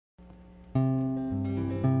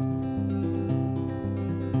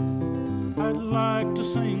like to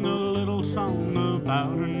sing a little song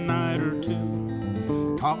about a night or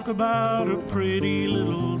two. Talk about a pretty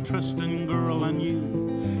little trusting girl I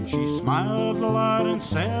knew. She smiled a lot and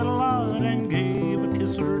said a lot and gave a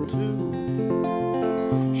kiss or two.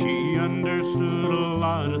 She understood a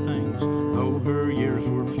lot of things, though her years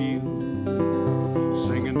were few.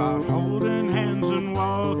 Singing about holding hands and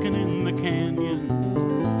walking in the canyon.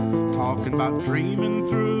 Talking about dreaming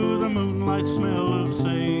through the moonlight smell of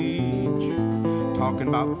sage. Talking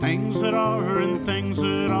about things that are and things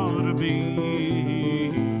that ought to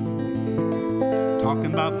be.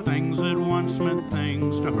 Talking about things that once meant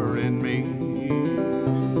things to her and me.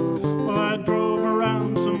 Well, I drove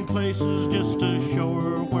around some places just to show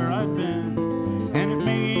her where I'd been, and it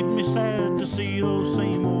made me sad to see those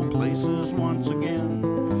same old places once again.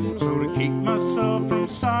 So to keep myself from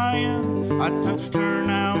sighing, I touched her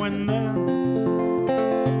now and then.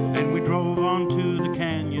 And we drove on to the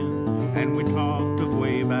canyon, and we talked of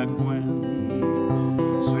way back when.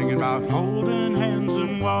 Singing about holding hands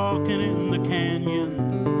and walking in the canyon.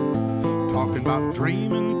 Talking about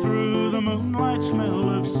dreaming through the moonlight smell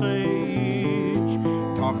of sage.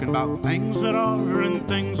 Talking about things that are and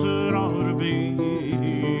things that ought to be.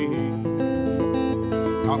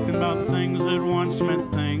 Talking about things that once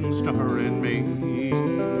meant things to her and me.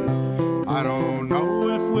 I don't know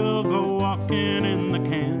if we'll go walking in the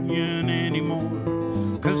canyon anymore,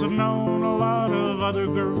 'cause I've known a lot of other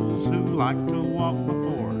girls who like to walk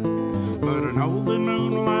before. But I know that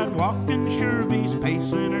moonlight walking sure beats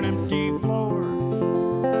pacing an empty floor.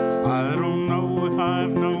 I don't know if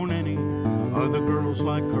I've known any other girls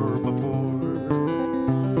like her before.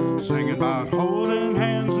 Singing about holding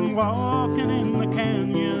hands and walking in the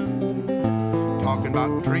canyon. Talking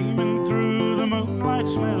about dreaming through the moonlight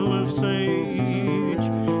smell of sage.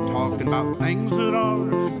 Talking about things that are,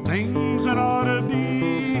 things that ought to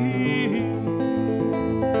be.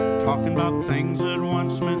 Talking about things that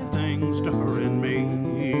once meant things to her and me.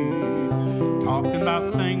 Talking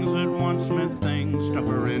about things that once meant things to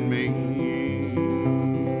her and me.